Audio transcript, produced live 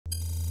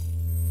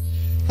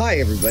Hi,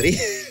 everybody.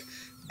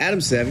 Adam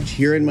Savage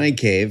here in my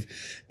cave.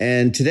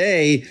 And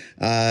today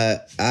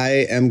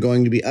I am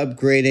going to be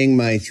upgrading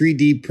my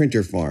 3D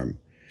printer farm.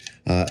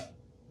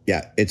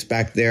 Yeah, it's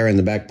back there in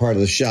the back part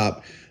of the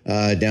shop,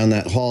 down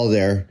that hall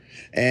there.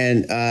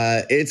 And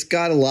it's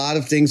got a lot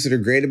of things that are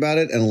great about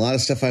it and a lot of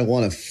stuff I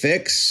want to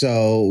fix.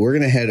 So we're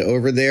going to head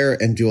over there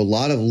and do a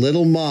lot of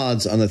little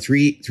mods on the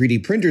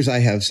 3D printers I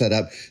have set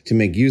up to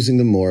make using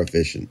them more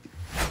efficient.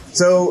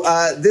 So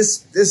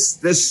this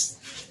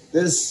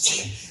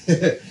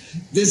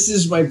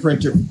is my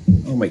printer.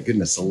 Oh my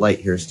goodness, the light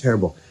here is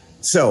terrible.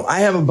 So I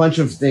have a bunch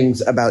of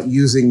things about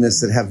using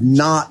this that have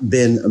not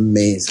been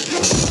amazing.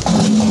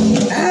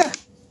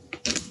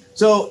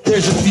 So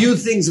there's a few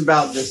things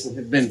about this that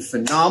have been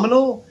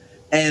phenomenal,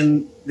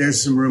 and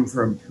there's some room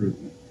for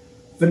improvement.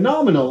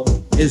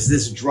 Phenomenal is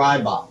this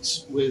dry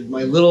box with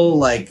my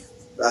little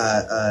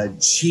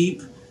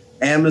cheap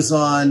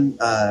Amazon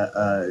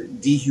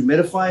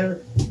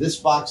dehumidifier. This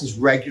box is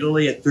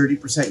regularly at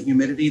 30%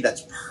 humidity.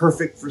 That's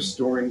perfect for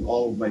storing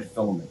all of my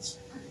filaments.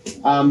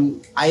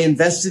 I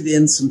invested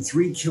in some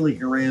 3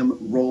 kilogram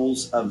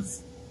rolls of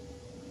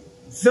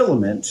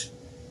filament,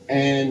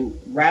 and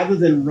rather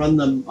than run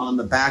them on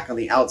the back on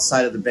the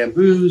outside of the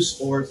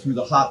Bambus or through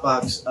the hot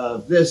box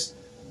of this,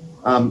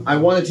 I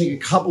want to take a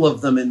couple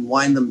of them and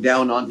wind them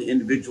down onto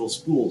individual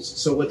spools.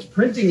 So what's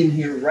printing in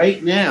here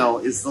right now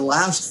is the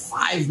last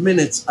 5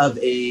 minutes of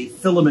a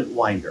filament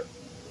winder.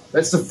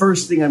 That's the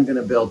first thing I'm going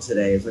to build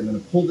today. Is I'm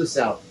going to pull this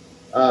out.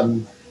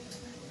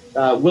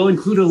 We'll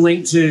include a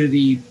link to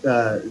the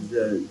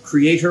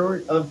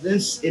creator of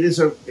this.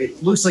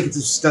 It looks like it's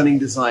a stunning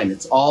design.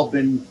 It's all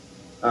been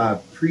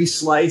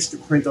pre-sliced to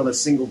print on a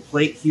single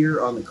plate here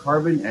on the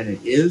carbon, and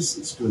it is.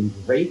 It's doing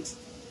great.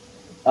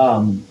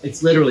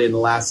 It's literally in the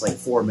last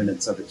 4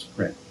 minutes of its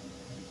print.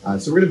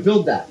 So we're going to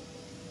build that.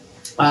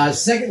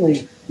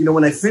 Secondly,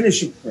 when I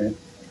finish a print,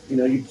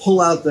 you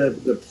pull out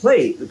the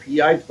plate, the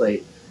PEI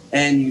plate,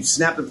 and you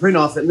snap the print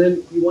off, and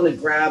then you want to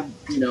grab,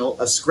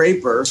 a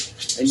scraper,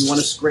 and you want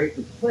to scrape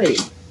the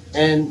plate.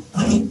 And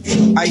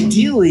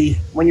ideally,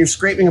 when you're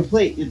scraping a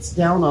plate, it's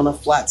down on a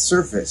flat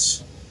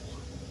surface.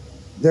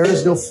 There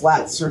is no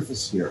flat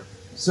surface here.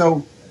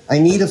 So I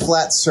need a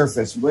flat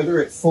surface, whether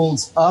it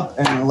folds up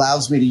and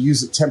allows me to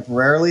use it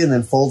temporarily and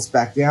then folds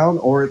back down,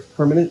 or it's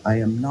permanent, I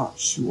am not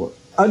sure.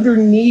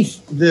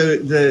 Underneath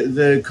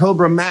the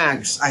Kobra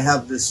Max, I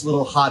have this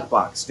little hot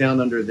box down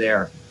under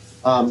there.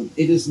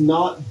 It is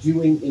not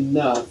doing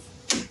enough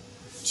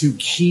to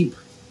keep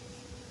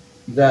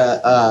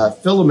the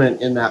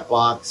filament in that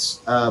box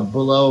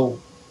below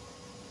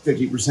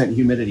 50%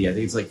 humidity. I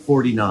think it's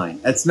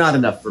 49. That's not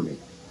enough for me.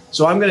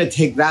 So I'm going to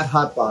take that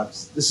hot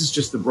box. This is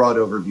just the broad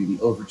overview,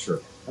 the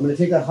overture. I'm going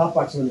to take that hot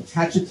box, I'm going to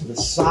attach it to the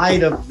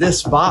side of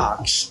this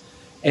box,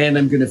 and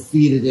I'm going to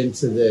feed it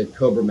into the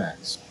Kobra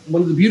Max.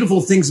 One of the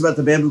beautiful things about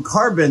the Bambu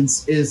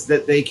carbons is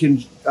that they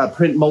can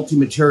print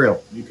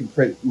multi-material. You can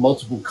print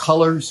multiple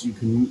colors.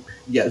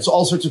 It's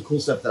all sorts of cool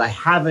stuff that I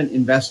haven't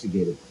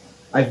investigated.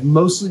 I've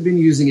mostly been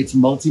using its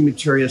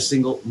multi-material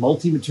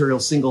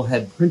single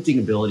head printing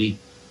ability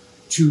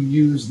to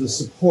use the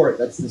support.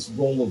 That's this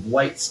roll of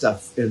white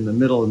stuff in the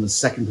middle in the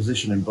second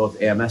position in both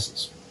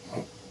AMSs.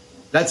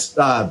 That's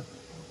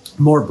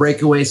more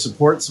breakaway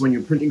supports when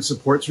you're printing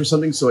supports for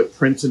something so it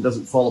prints and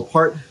doesn't fall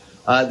apart.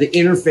 The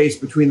interface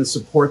between the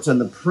supports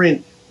and the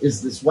print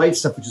is this white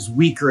stuff, which is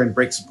weaker and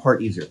breaks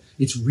apart easier.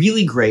 It's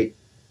really great.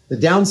 The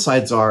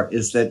downsides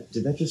is that,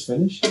 did that just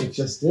finish? It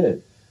just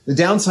did. The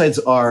downsides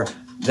are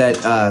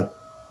that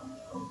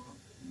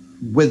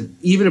with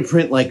even a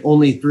print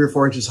only 3 or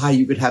 4 inches high,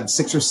 you could have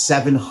 600 or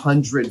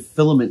 700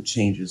 filament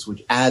changes,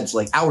 which adds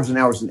hours and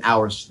hours and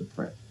hours to the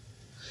print.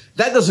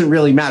 That doesn't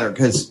really matter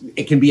because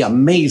it can be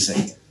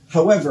amazing.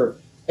 However,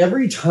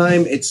 every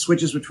time it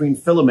switches between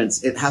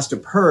filaments, it has to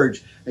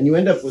purge, and you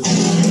end up with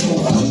these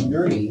little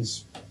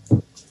nernies.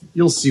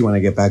 You'll see when I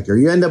get back there.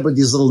 You end up with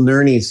these little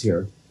nernies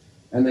here,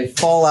 and they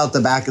fall out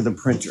the back of the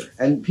printer.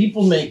 And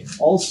people make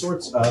all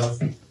sorts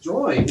of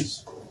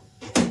drawings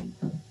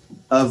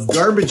of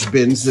garbage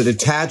bins that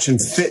attach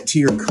and fit to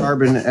your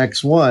Carbon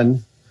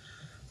X1.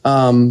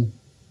 The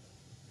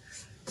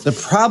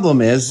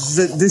problem is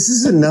that this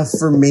is enough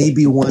for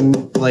maybe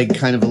one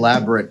kind of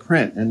elaborate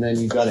print, and then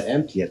you've got to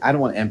empty it. I don't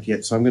want to empty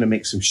it, so I'm going to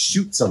make some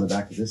chutes on the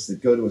back of this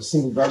that go to a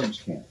single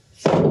garbage can.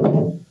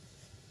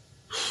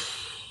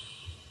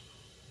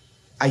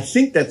 I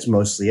think that's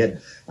mostly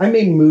it. I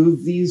may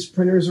move these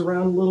printers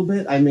around a little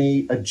bit. I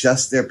may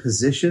adjust their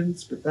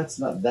positions, but that's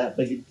not that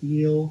big a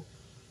deal.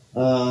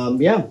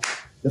 Yeah,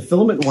 the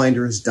filament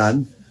winder is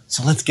done.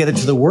 So let's get it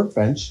to the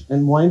workbench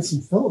and wind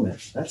some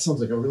filament. That sounds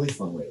like a really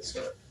fun way to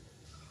start.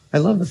 I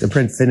love that the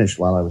print finished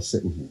while I was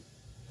sitting here.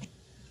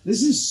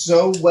 This is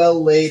so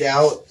well laid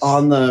out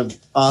on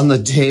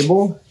the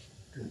table.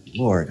 Good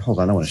Lord, hold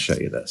on, I want to show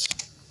you this.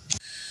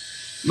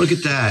 Look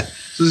at that.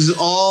 So this is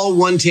all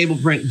one table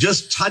print.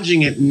 Just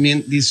touching it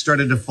meant these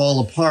started to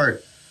fall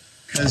apart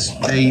because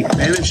they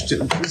managed to.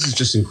 This is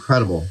just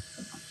incredible.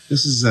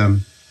 This is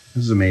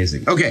This is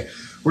amazing. Okay,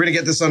 we're gonna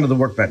get this onto the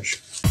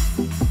workbench.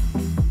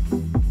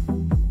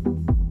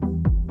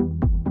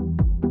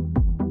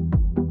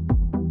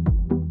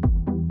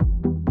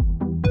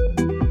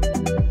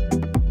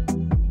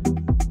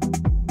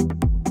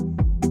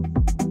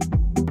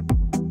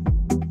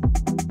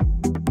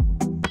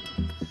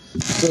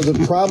 So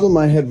the problem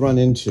I had run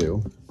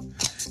into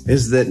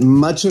is that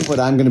much of what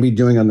I'm going to be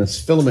doing on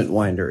this filament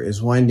winder is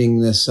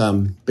winding this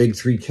big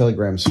 3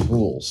 kilogram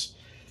spools.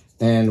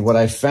 And what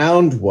I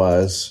found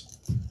was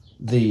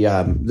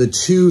the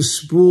 2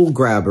 spool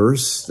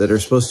grabbers that are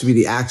supposed to be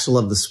the axle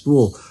of the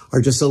spool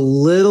are just a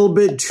little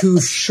bit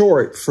too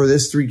short for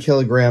this 3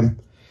 kilogram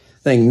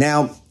thing.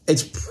 Now,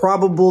 it's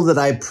probable that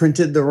I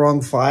printed the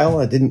wrong file.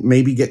 I didn't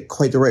maybe get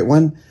quite the right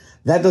one.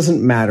 That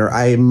doesn't matter.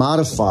 I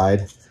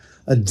modified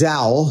a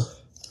dowel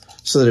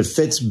so that it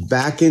fits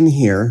back in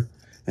here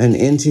and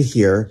into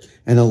here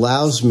and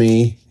allows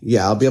me,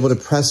 I'll be able to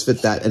press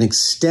fit that and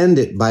extend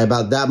it by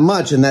about that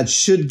much. And that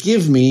should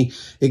give me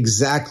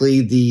exactly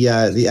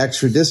the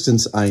extra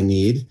distance I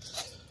need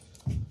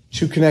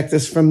to connect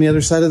this from the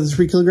other side of the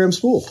 3 kilogram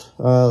spool.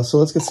 So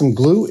let's get some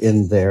glue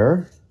in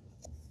there.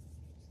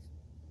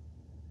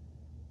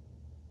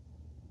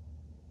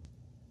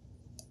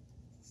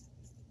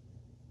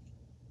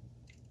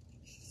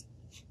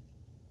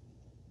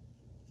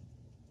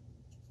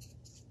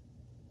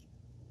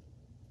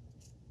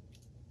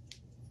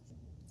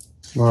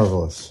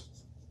 Marvelous.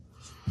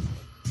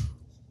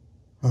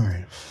 All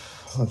right,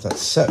 let that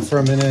set for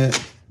a minute.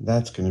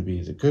 That's going to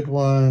be the good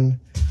one.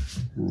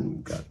 And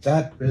we've got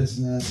that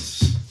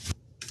business.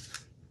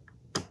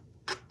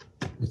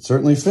 It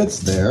certainly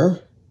fits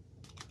there.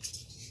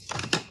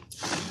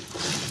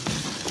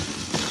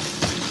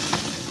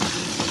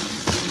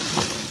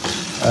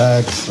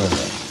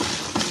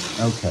 Excellent.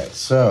 Okay,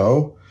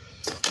 so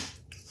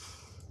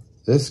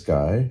this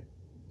guy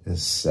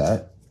is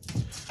set.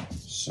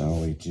 So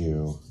we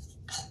do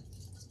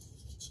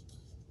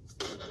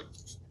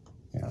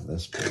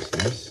this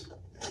business.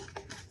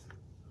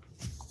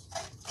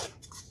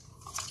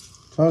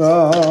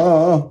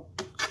 Ta-da!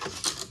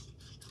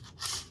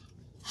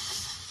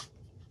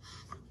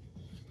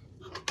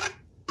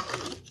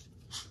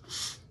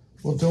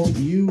 Well, don't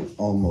you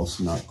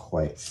almost not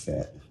quite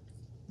fit?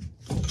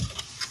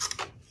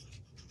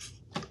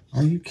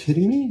 Are you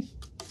kidding me?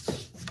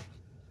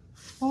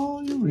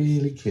 Are you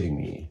really kidding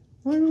me?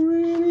 Are you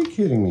really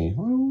kidding me?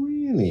 Are you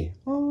really?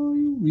 Are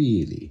you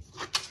really?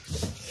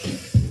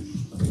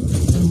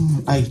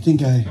 I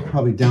think I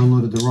probably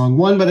downloaded the wrong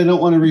one, but I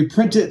don't want to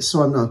reprint it,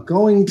 so I'm not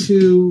going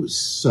to.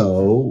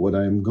 So what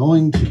I'm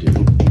going to do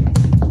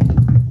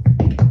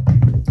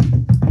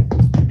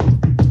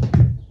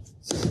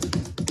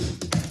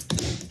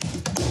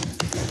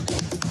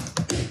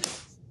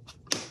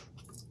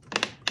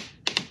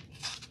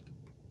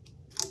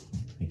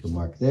make a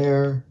mark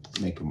there,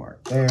 make a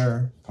mark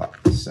there,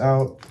 pop this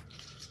out,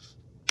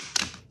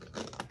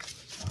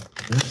 pop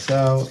this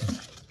out,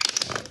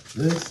 pop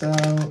this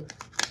out.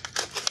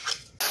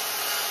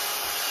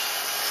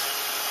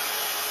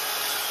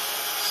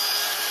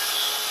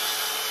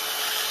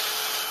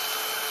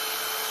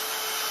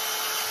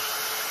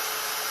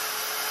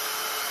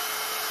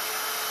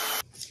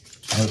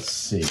 Let's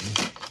see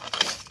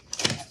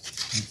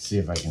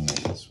if I can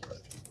make this work.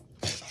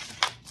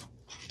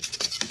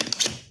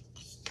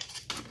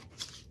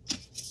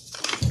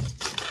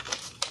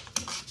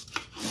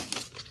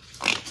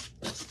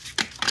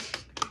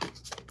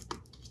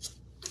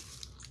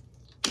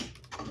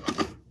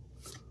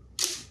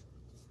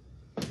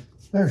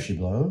 There she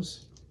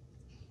blows.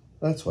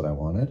 That's what I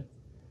wanted.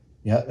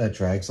 Yeah, that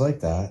drags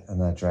like that,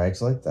 and that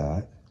drags like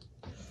that.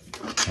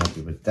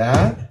 Happy with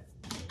that.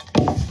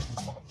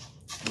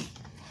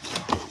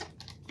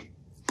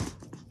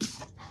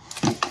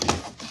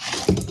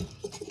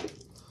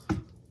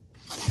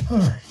 All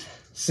right,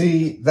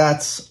 see,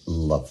 that's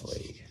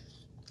lovely.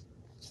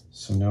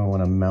 So now I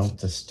want to mount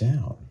this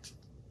down.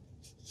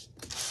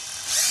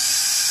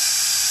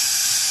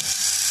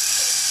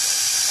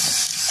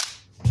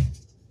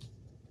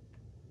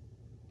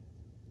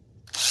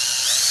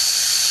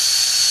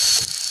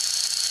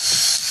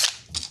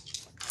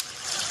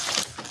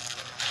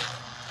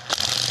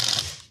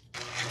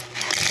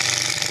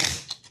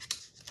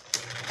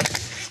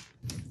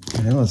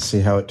 Okay, let's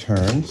see how it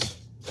turns.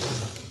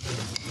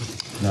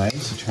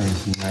 Nice, it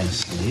turns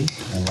nicely.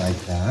 I like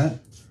that.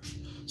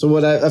 So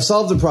I've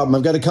solved the problem.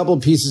 I've got a couple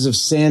of pieces of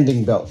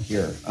sanding belt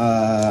here.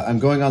 I'm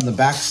going on the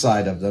back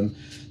side of them.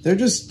 They're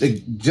just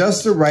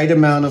the right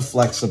amount of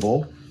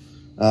flexible.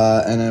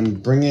 And I'm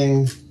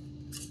bringing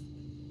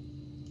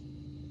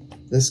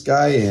this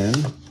guy in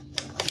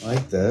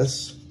like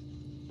this.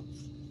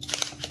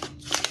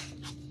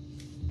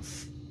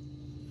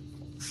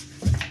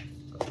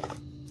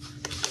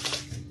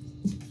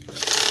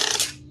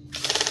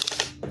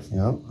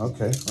 Yep,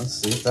 okay,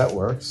 let's see if that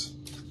works.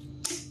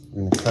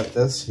 We're gonna cut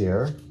this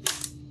here.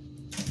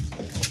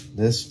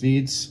 This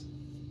feeds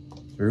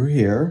through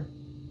here.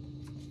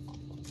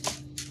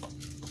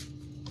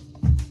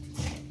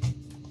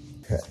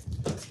 Okay.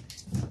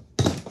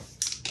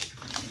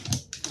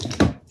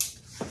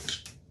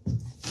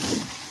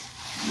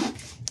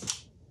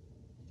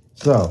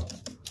 So,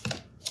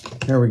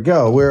 here we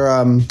go. We're,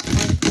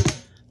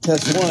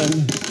 test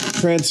one,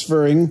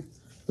 transferring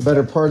the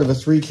better part of a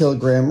 3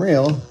 kilogram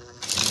reel.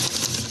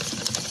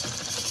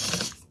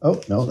 Oh,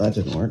 no, that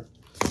didn't work.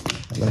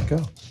 I let it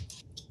go.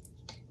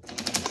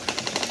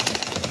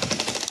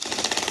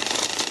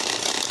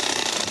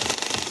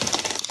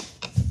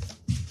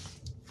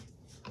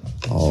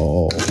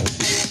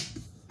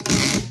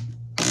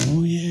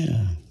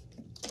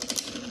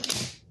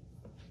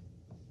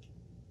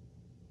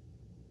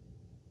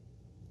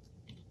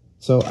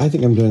 So I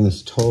think I'm doing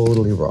this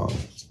totally wrong.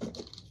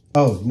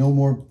 Oh, no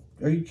more.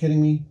 Are you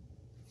kidding me?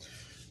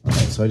 All right,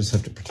 so I just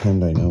have to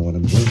pretend I know what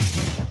I'm doing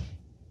here.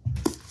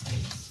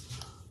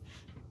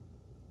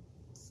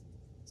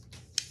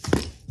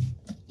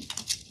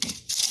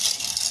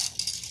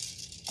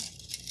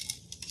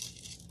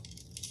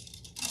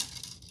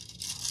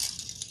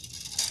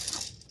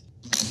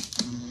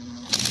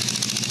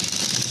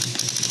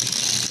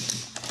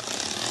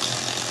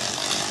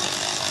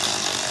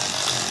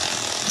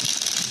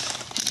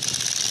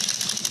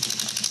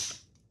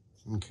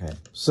 Okay,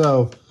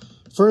 so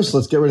first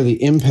let's get rid of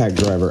the impact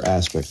driver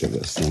aspect of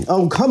this thing.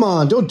 Oh, come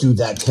on, don't do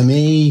that to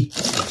me.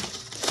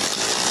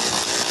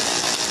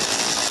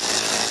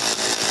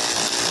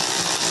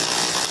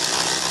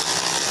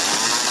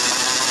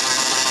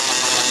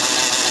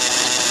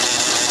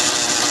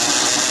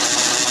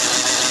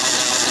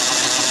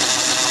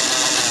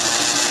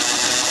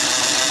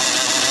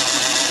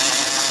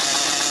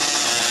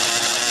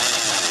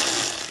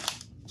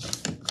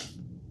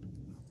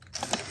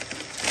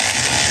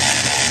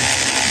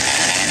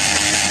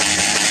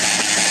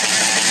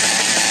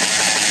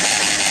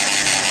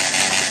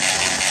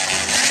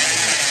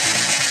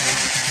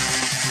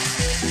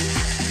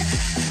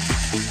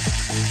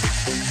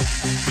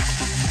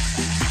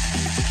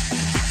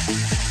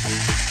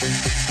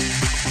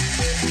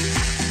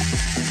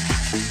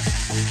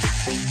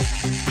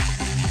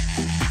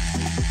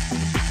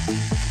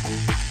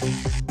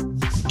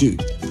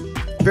 Dude,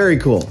 very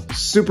cool.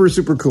 Super,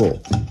 super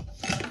cool.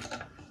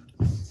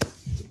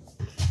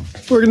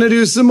 We're gonna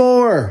do some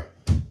more.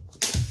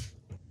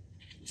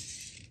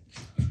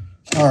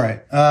 All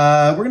right,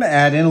 we're gonna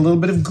add in a little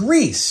bit of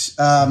grease.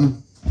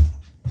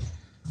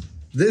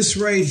 This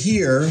right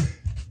here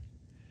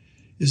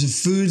is a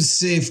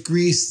food-safe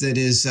grease that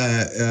is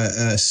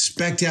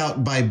spec'd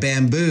out by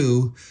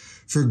Bambu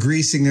for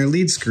greasing their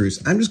lead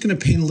screws. I'm just gonna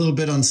paint a little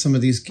bit on some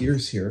of these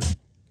gears here.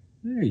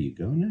 There you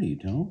go, no you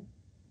don't.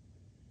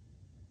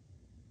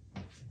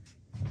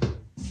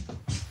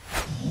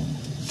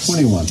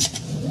 21.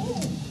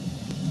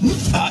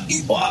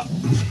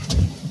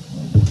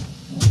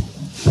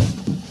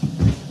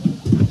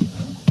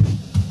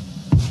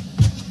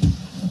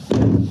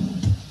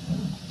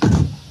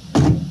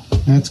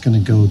 That's going to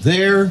go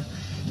there,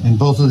 and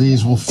both of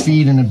these will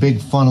feed in a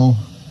big funnel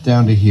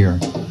down to here.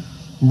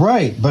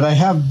 Right, but I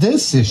have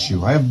this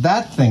issue. I have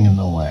that thing in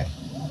the way.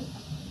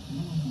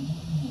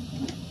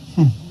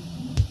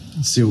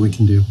 Let's see what we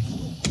can do.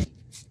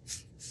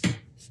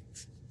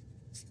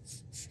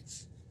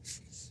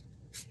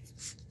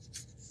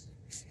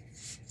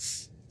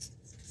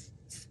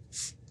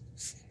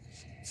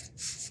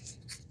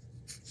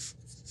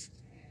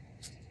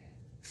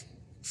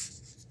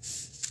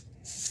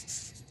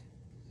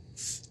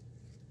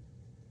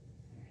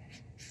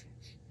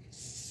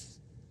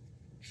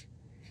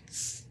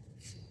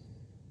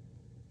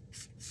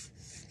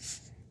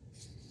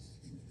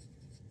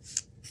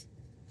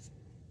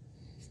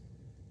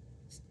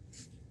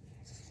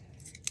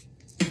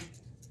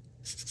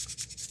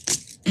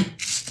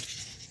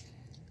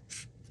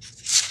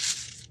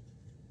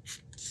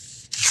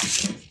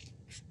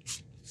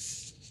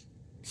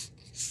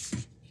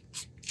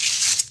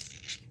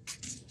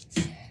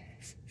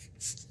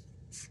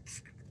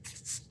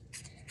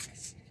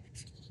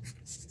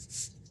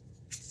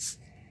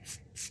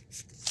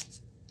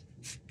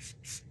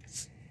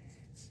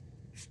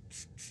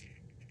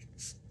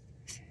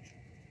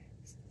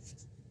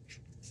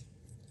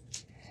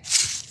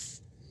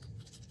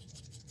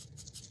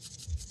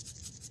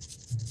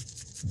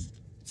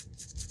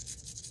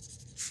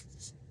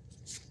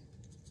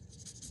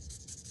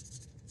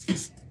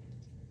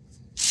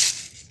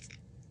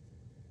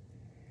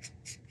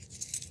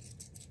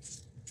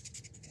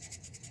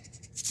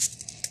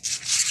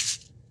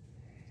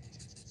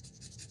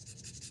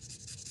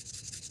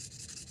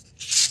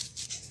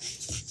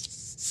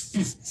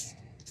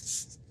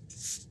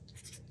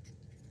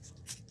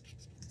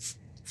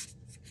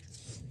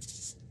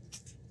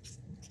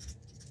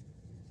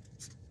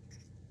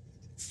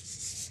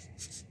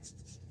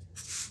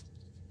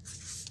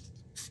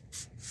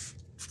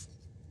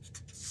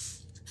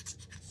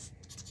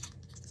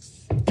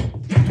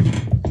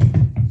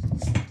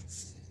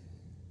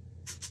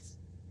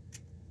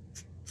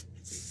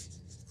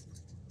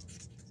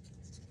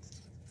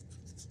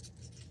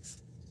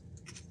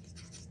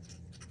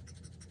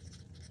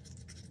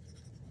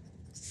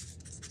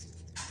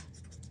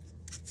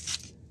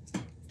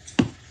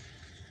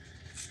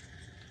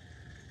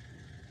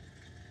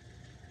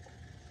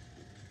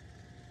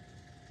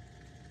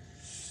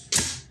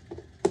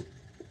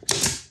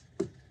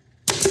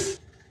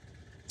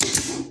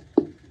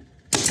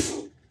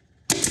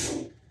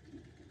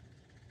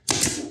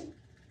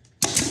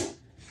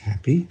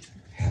 Happy,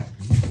 happy,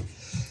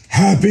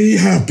 happy,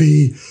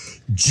 happy,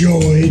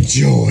 joy,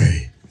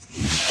 joy.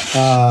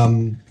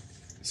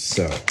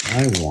 So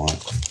I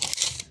want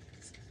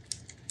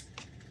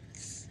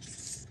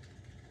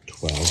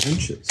 12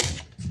 inches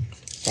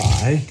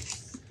by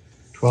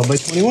 12 by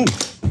 21.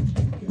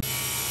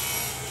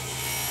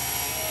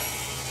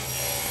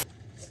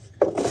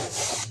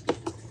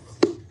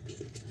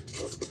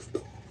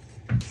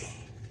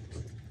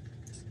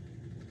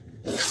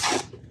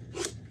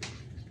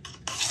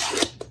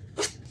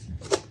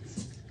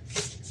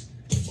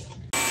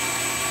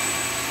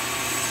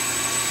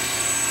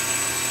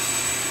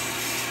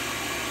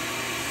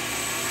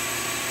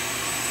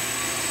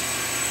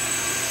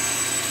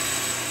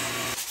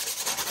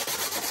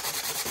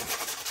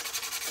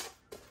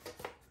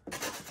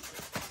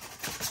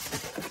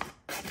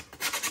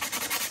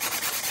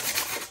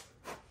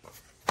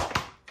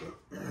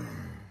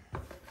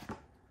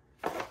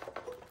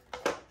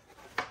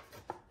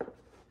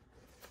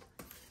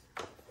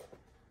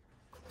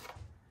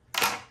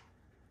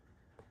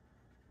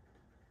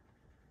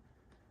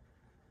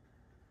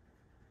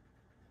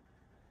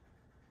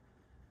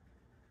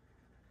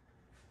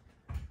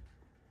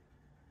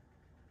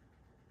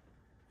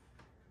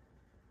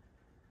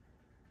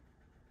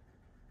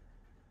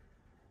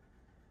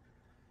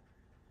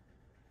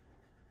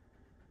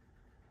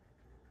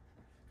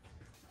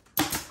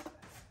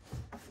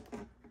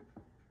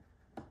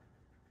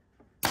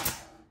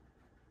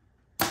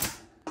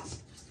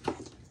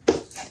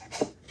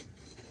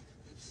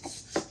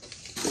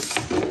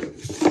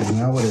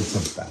 now what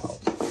it's about.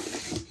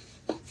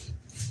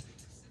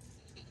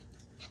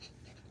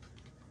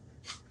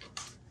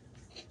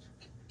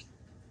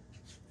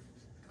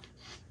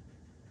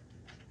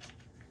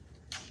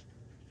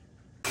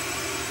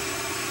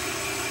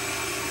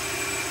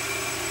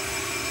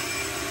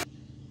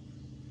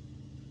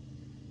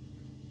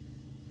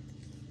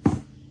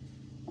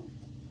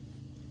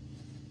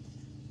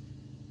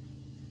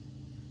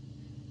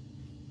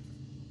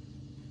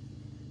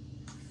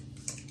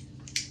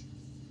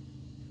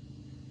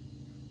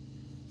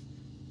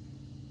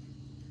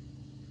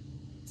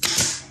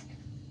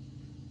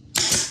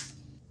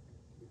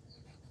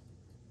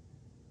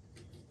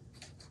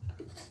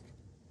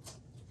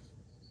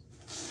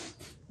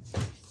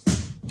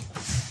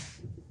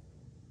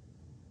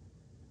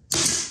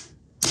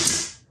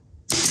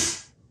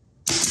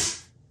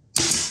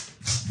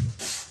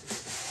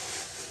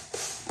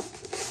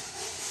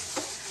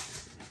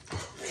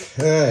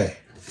 Okay,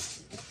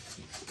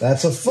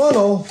 that's a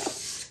funnel.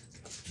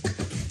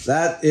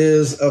 That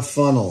is a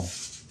funnel.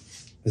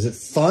 Is it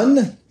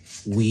fun?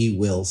 We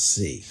will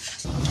see.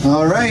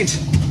 All right,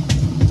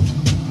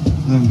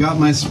 I've got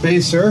my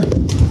spacer.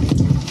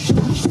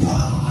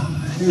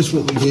 Here's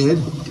what we did.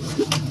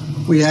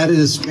 We added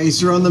a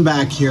spacer on the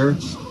back here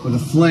with a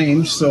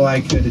flange so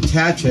I could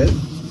attach it.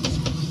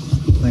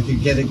 I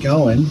could get it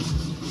going.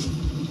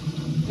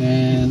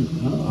 And,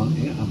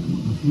 yeah.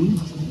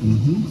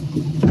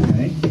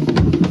 Okay.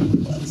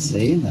 Let's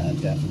see,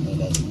 that definitely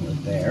doesn't work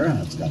there.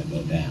 That's got to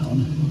go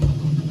down.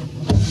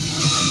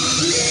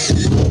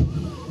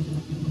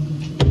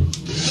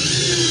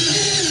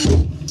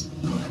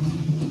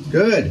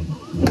 Good.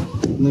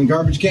 And then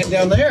garbage can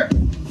down there.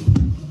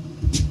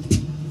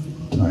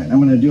 All right, I'm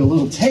going to do a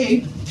little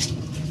tape.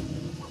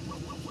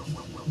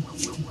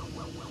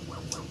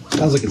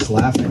 Sounds like it's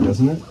laughing,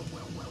 doesn't it?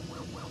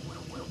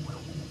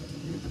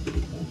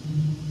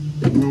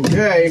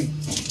 Okay,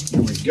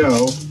 there we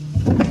go.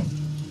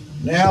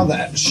 Now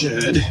that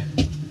should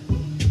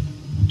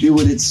do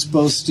what it's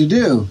supposed to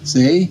do.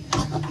 See?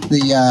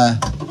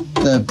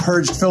 The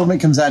purged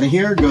filament comes out of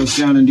here, goes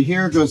down into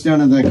here, goes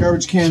down into that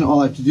garbage can. All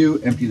I have to do,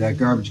 empty that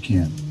garbage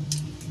can.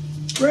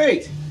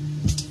 Great.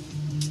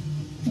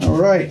 All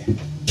right.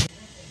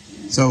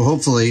 So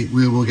hopefully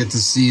we will get to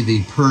see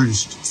the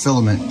purged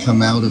filament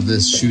come out of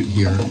this chute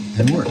here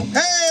and work.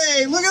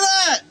 Hey, look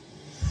at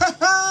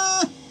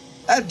that!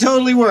 That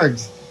totally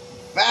worked.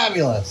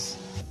 Fabulous.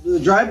 The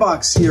dry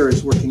box here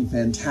is working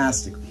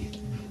fantastically.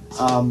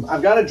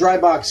 I've got a dry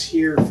box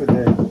here for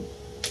the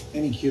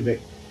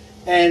Anycubic,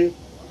 and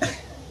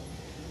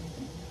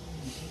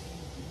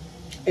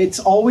it's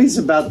always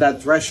about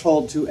that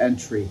threshold to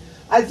entry.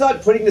 I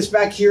thought putting this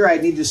back here, I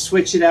need to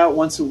switch it out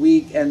once a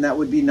week, and that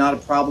would be not a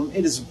problem.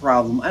 It is a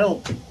problem. I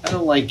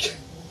don't like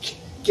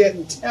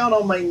getting down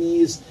on my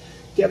knees.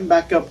 Getting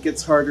back up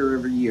gets harder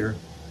every year.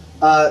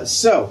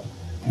 So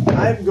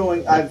I've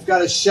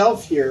got a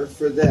shelf here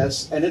for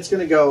this, and it's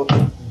going to go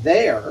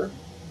there,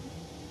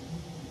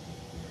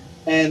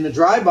 and the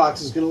dry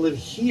box is going to live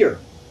here.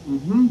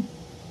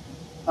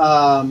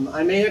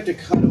 I may have to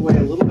cut away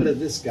a little bit of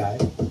this guy,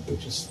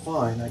 which is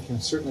fine. I can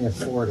certainly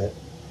afford it.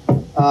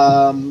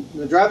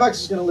 The dry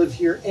box is going to live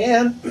here,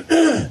 and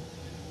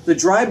the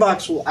dry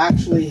box will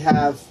actually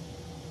have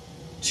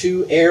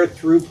two air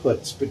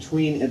throughputs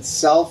between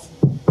itself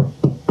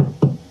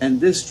and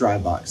this dry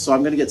box. So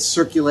I'm going to get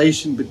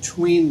circulation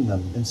between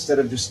them instead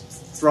of just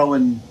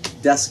throwing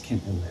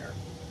desiccant in there.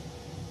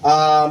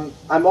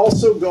 I'm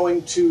also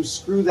going to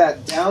screw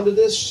that down to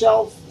this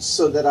shelf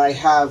so that I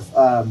have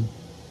a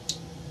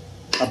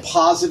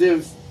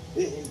positive.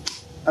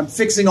 I'm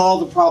fixing all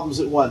the problems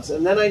at once,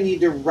 and then I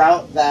need to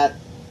route that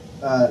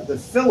the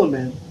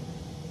filament.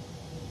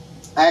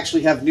 I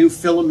actually have new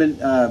filament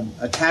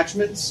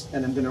attachments,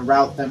 and I'm going to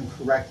route them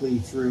correctly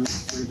through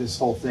this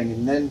whole thing,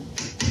 and then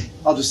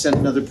I'll just send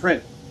another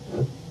print.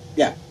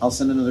 Yeah, I'll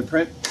send another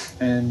print,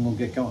 and we'll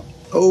get going.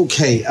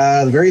 Okay,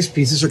 the various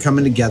pieces are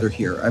coming together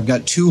here. I've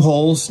got two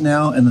holes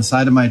now in the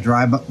side of my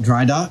dry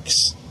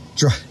box,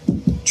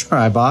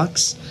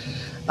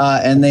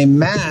 and they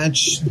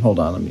match. Hold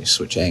on, let me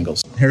switch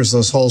angles. Here's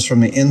those holes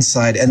from the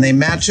inside, and they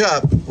match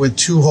up with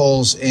two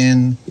holes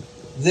in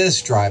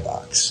this dry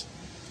box.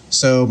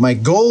 So my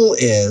goal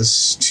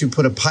is to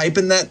put a pipe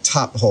in that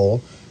top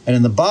hole, and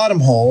in the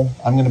bottom hole,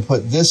 I'm going to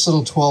put this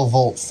little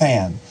 12-volt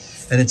fan,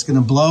 and it's going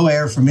to blow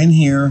air from in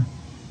here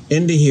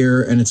into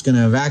here, and it's going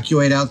to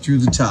evacuate out through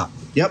the top.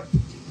 Yep,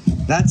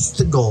 that's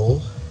the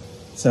goal.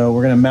 So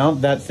we're going to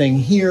mount that thing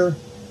here,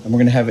 and we're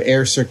going to have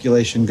air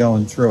circulation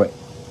going through it.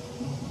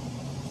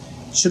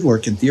 Should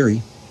work in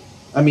theory.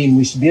 I mean,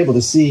 we should be able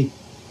to see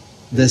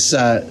this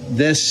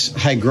this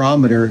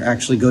hygrometer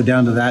actually go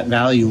down to that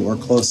value or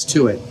close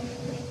to it.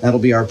 That'll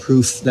be our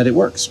proof that it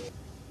works.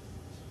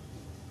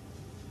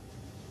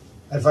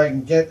 If I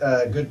can get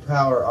good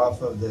power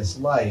off of this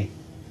light,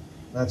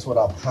 that's what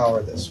I'll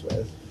power this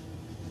with.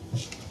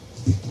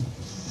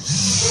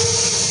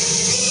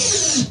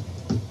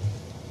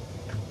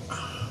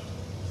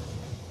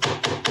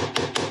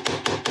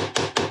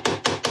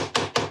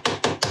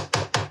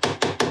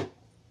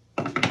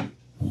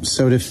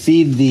 So to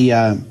feed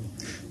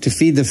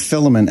the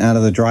filament out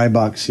of the dry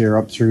box here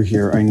up through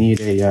here, I need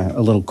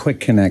a little quick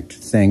connect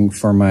thing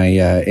for my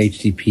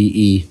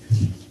HDPE,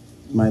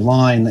 my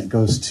line that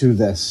goes to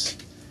this.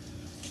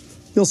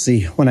 You'll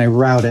see when I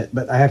route it,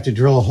 but I have to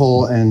drill a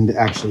hole and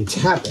actually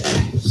tap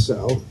it.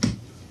 So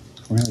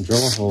we're going to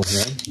drill a hole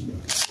here.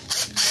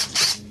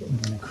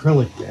 An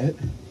acrylic bit.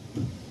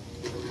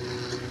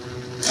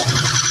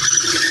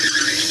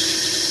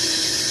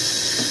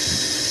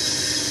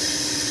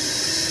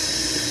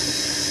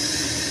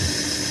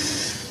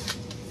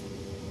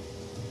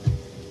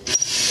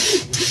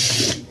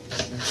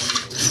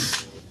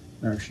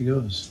 There she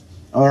goes.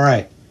 All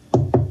right.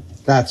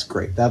 That's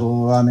great.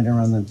 That'll allow me to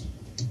run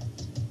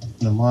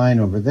the line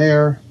over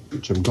there,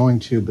 which I'm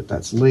going to, but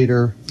that's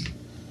later.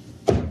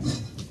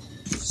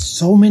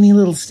 So many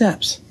little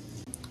steps.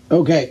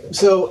 Okay,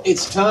 so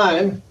it's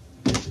time.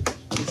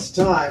 It's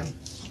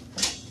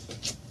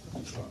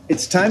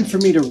time for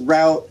me to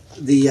route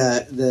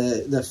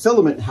the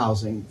filament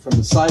housing from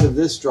the side of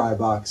this dry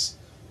box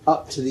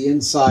up to the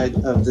inside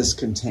of this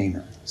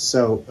container.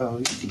 So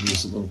you could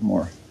use a little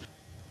more.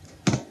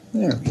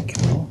 There we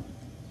go.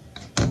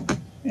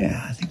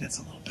 Yeah, I think that's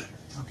a little better.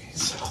 Okay,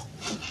 so.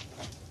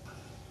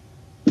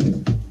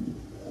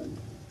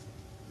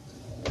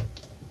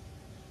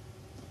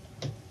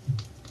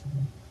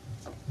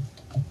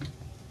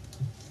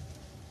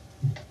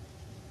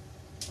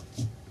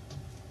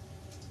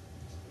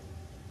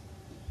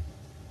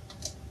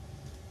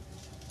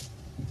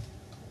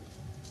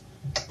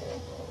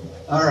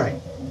 All right.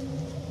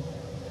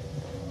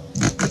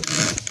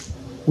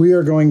 We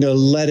are going to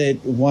let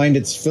it wind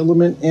its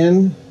filament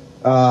in.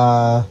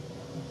 The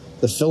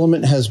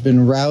filament has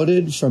been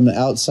routed from the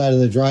outside of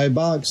the dry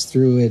box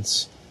through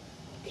its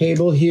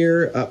cable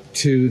here up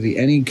to the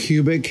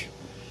Anycubic.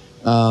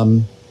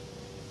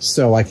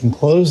 So I can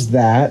close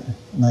that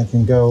and I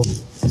can go,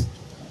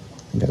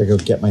 I gotta go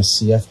get my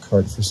CF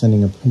card for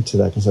sending a print to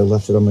that because I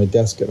left it on my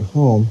desk at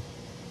home.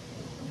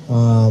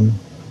 Come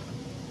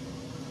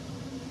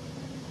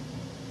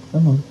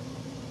on,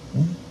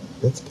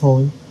 it's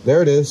pulling.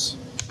 There it is.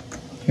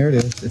 Here it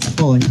is, it's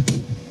pulling.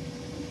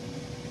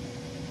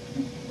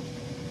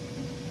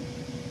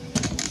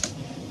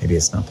 Maybe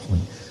it's not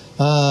pulling.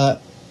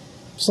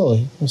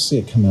 Slowly, we'll see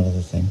it come out of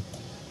the thing.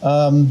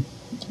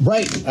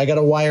 Right, I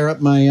gotta wire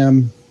up my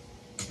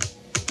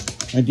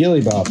my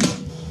dealy bob.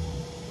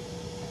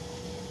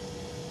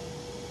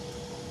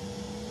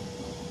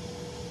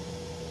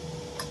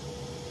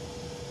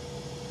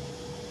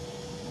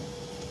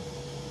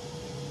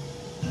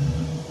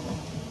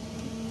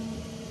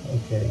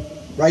 Okay,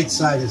 right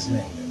side is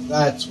negative.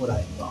 That's what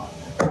I thought.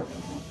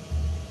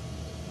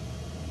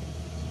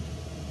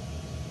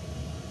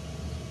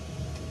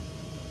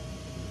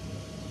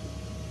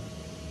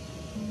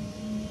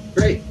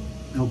 Great.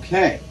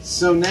 Okay,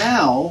 so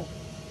now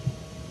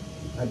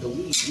I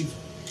believe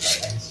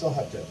I still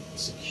have to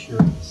secure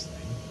this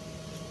thing.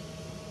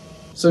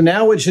 So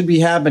now what should be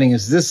happening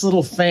is this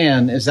little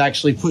fan is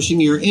actually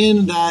pushing air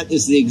in. That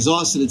is the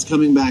exhaust that it's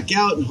coming back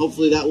out, and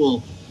hopefully that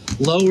will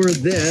lower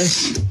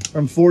this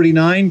from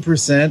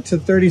 49% to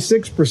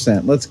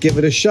 36%. Let's give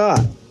it a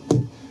shot.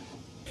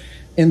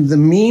 In the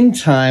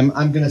meantime,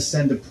 I'm going to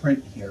send a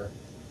print here.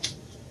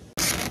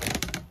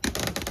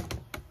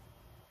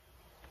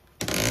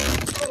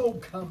 Oh,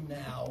 come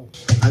now.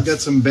 I've got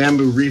some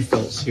Bambu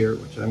refills here,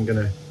 which I'm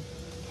going to...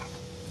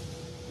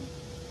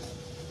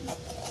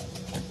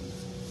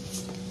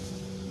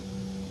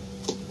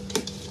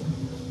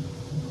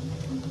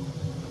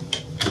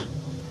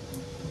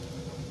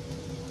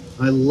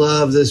 I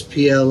love this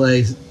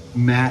PLA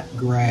matte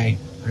gray.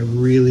 I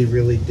really,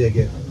 really dig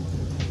it.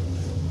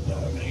 I'm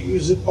going to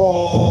use it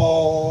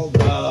all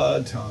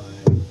the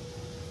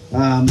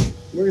time.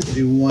 We're going to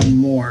do one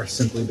more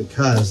simply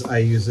because I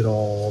use it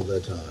all the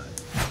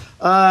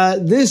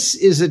time. This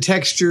is a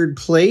textured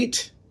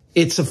plate.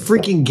 It's a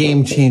freaking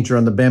game changer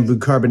on the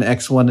Bambu Carbon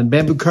X1. And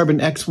Bambu Carbon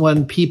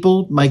X1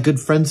 people, my good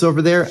friends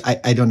over there,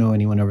 I don't know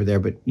anyone over there,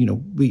 but you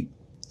know,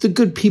 the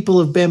good people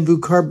of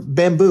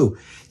Bambu,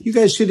 you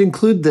guys should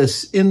include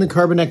this in the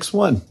Carbon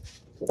X1.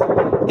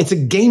 It's a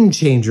game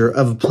changer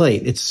of a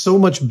plate. It's so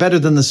much better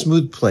than the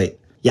smooth plate.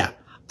 Yeah,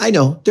 I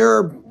know. There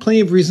are plenty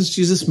of reasons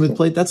to use a smooth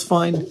plate. That's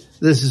fine.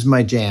 This is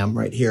my jam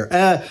right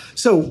here.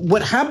 So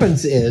what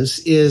happens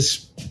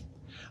is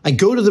I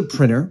go to the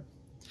printer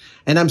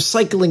and I'm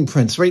cycling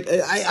prints, right?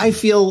 I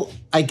feel,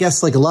 I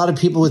guess, like a lot of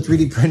people with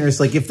 3D printers,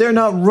 like if they're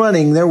not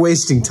running, they're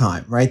wasting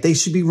time, right? They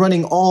should be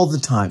running all the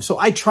time. So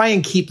I try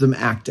and keep them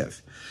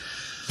active.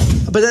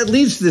 But that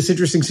leads to this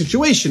interesting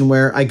situation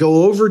where I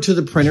go over to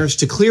the printers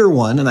to clear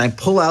one and I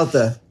pull out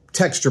the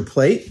texture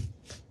plate.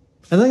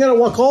 And then I gotta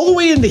walk all the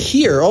way into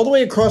here, all the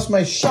way across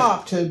my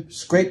shop to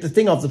scrape the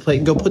thing off the plate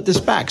and go put this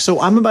back.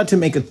 So I'm about to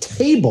make a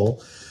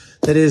table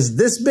that is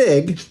this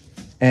big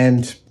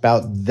and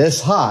about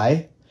this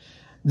high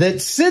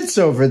that sits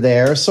over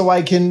there so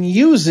I can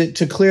use it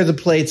to clear the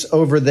plates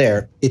over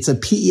there. It's a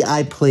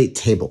PEI plate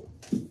table.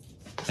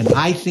 And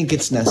I think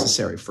it's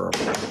necessary for a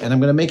print. And I'm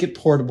going to make it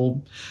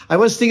portable. I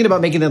was thinking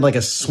about making it like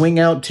a swing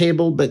out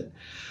table, but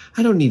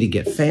I don't need to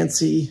get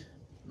fancy.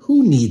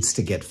 Who needs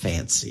to get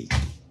fancy?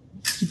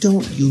 You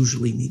don't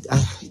usually need,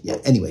 yeah,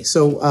 anyway.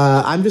 So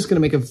I'm just going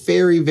to make a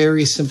very,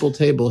 very simple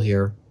table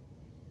here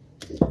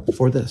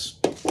for this.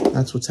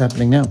 That's what's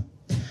happening now.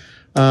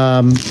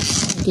 I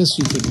guess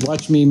you could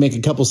watch me make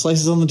a couple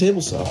slices on the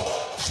table saw.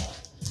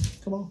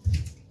 Come on.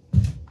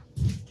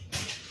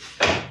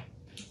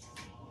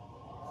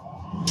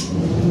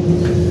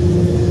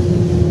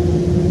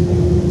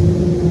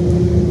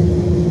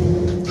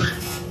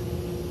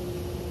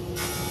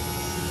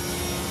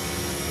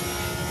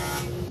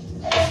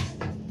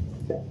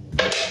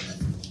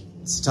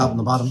 It's the top and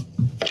the bottom.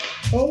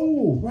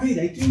 Oh, right,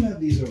 I do have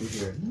these over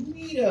here.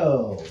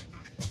 Neato.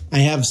 I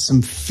have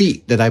some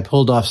feet that I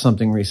pulled off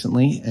something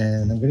recently,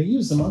 and I'm going to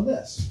use them on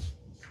this.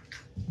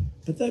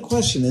 But the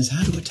question is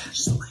how to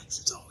attach the legs.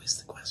 It's always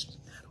the question,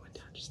 how to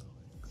attach the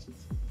legs.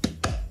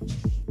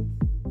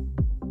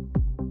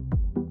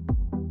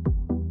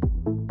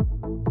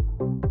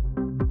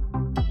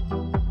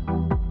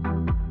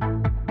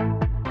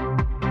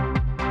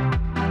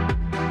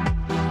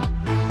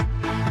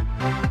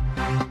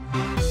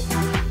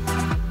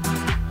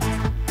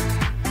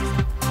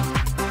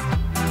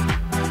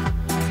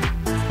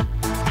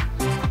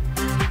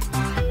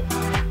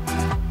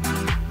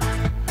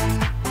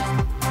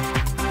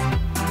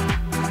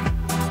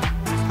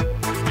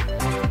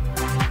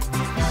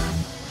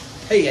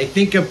 Hey, I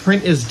think a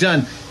print is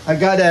done.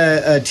 I've got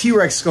a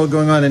T-Rex skull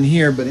going on in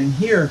here, but in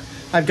here,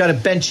 I've got a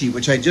benchy,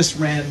 which I just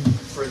ran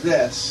for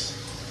this.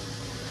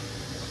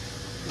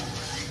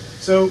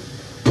 So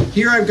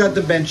here I've got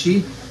the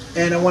benchy,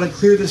 and I want to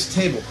clear this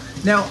table.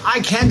 Now, I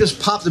can just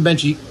pop the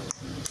benchy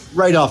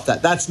right off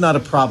that. That's not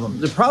a problem.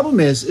 The problem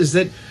is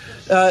that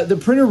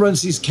the printer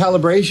runs these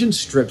calibration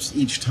strips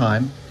each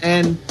time,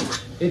 and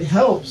it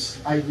helps,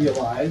 I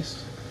realized,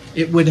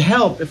 it would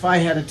help if I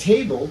had a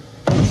table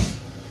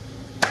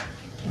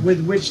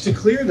with which to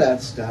clear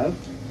that stuff.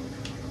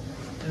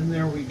 And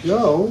there we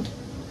go.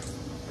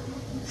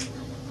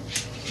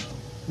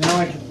 Now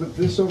I can put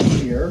this over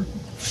here.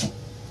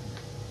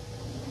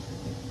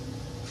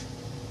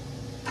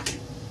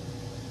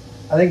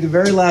 I think the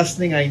very last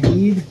thing I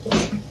need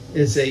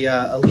is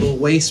a little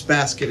waste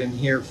basket in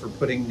here for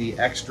putting the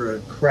extra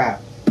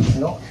crap. I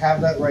don't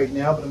have that right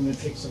now, but I'm going to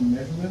take some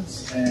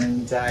measurements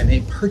and I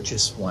may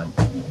purchase one.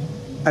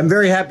 I'm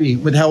very happy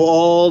with how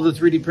all the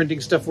 3D printing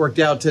stuff worked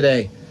out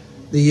today.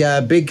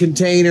 The big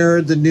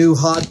container, the new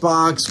hot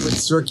box with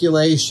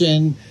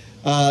circulation,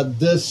 oh,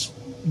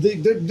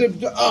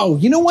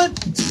 you know what?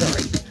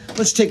 Sorry.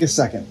 Let's take a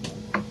second.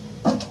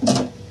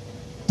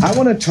 I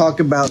want to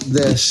talk about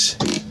this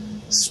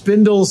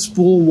spindle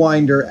spool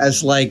winder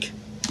as like,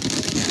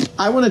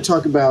 I want to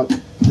talk about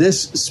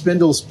this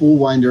spindle spool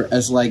winder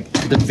as like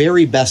the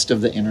very best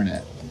of the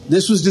internet.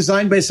 This was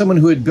designed by someone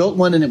who had built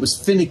one and it was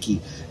finicky,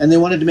 and they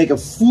wanted to make a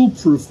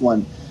foolproof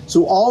one.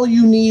 So all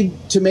you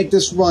need to make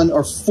this run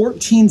are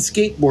 14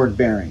 skateboard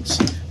bearings.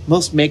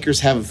 Most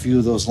makers have a few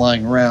of those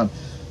lying around.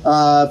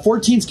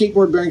 14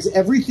 skateboard bearings,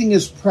 everything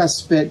is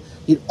press fit.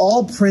 It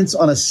all prints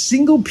on a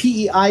single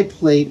PEI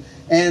plate,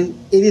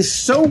 and it is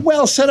so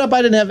well set up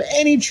I didn't have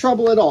any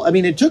trouble at all. I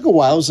mean, it took a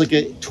while, it was like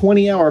a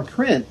 20-hour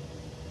print,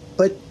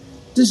 but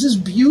this is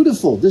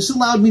beautiful. This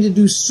allowed me to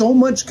do so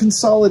much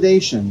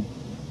consolidation.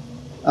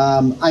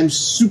 I'm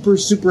super,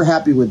 super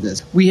happy with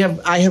this.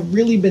 I have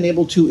really been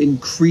able to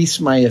increase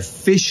my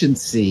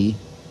efficiency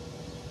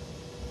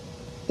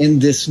in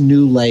this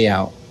new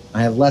layout.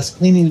 I have less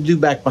cleaning to do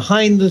back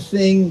behind the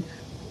thing.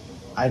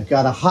 I've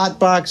got a hot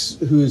box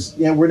who's,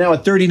 yeah, we're now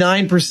at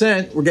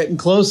 39%. We're getting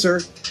closer.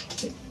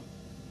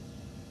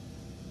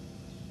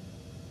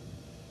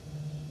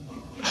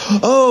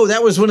 Oh,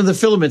 that was one of the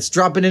filaments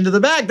dropping into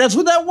the back. That's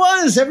what that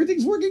was.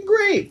 Everything's working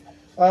great.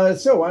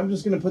 So I'm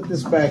just going to put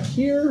this back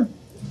here.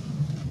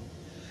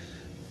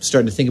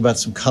 Starting to think about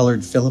some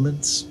colored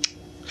filaments.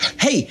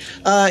 Hey,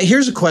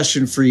 here's a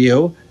question for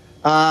you.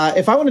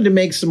 If I wanted to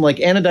make some like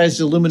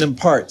anodized aluminum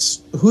parts,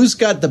 who's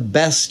got the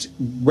best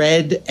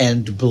red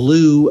and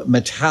blue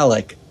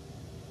metallic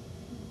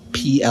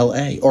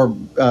PLA or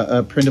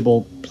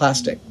printable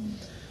plastic?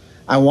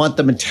 I want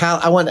the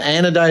I want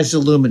anodized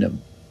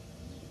aluminum.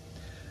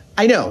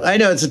 I know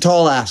it's a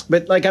tall ask,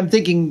 but like I'm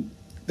thinking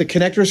the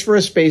connectors for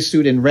a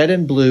spacesuit in red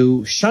and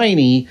blue,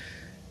 shiny.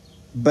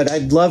 But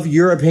I'd love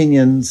your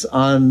opinions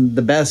on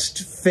the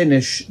best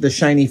finish, the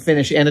shiny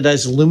finish,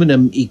 anodized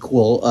aluminum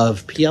equal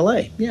of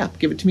PLA. Yeah,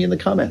 give it to me in the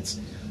comments.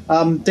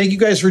 Thank you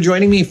guys for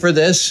joining me for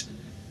this.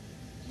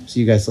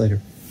 See you guys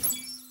later.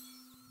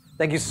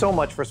 Thank you so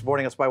much for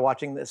supporting us by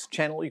watching this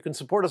channel. You can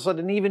support us at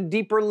an even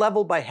deeper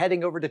level by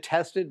heading over to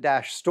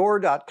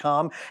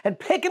tested-store.com and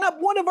picking up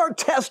one of our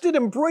tested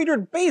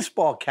embroidered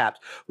baseball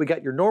caps. We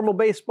got your normal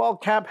baseball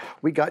cap,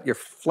 we got your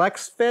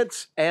flex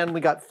fits, and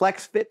we got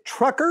flex fit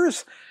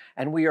truckers.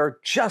 And we are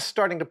just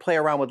starting to play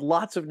around with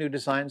lots of new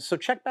designs, so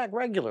check back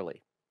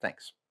regularly.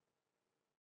 Thanks.